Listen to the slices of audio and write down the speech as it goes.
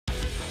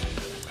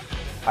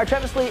All right,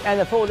 Travis Lee and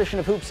the full edition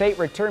of Hoops 8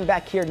 return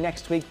back here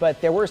next week, but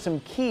there were some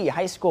key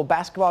high school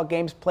basketball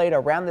games played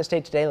around the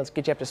state today. Let's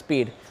get you up to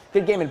speed.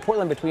 Good game in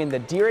Portland between the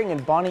Deering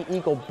and Bonnie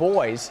Eagle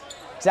boys.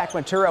 Zach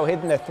Maturo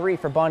hitting the three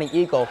for Bonnie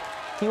Eagle.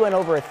 He went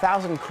over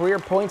 1,000 career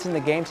points in the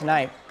game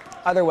tonight.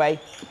 Other way,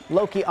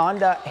 Loki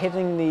Onda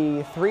hitting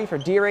the three for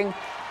Deering.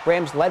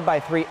 Rams led by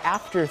 3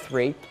 after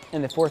 3.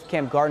 In the fourth,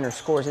 Cam Gardner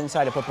scores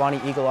inside to put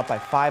Bonnie Eagle up by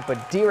 5,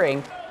 but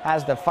Deering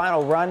has the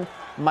final run.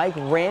 Mike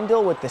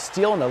Randall with the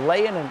steal and the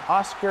lay-in, and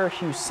Oscar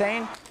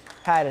Hussein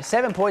had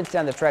 7 points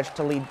down the stretch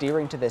to lead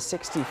Deering to the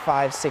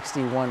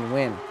 65-61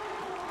 win.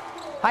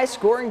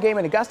 High-scoring game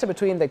in Augusta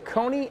between the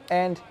Cony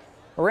and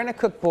Marina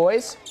Cook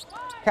boys.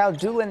 Kyle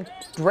Doolin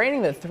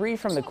draining the three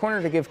from the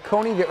corner to give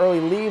Cony the early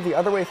lead. The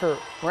other way for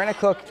Marina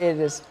Cook, it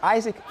is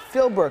Isaac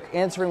Philbrook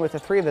answering with a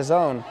three of his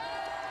own.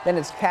 Then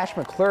it's Cash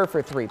McClure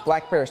for 3.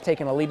 Black Bears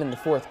taking a lead in the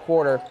fourth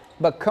quarter,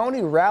 but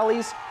Cony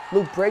rallies.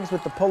 Luke Briggs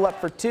with the pull-up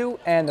for 2,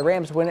 and the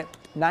Rams win it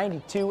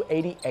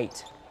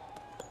 92-88.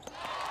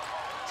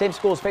 Same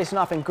schools facing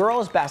off in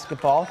girls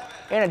basketball.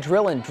 Anna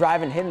Drillin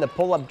driving, hitting the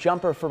pull-up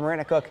jumper for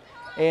Marina Cook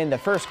in the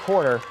first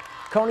quarter.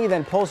 Cony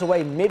then pulls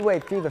away midway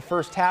through the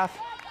first half.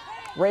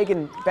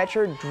 Reagan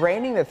Betcher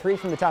draining the three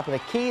from the top of the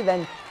key.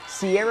 Then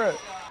Sierra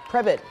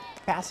Prebitt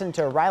passing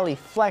to Riley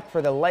Fleck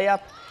for the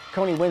layup.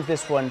 Cony wins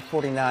this one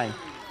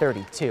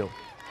 49-32.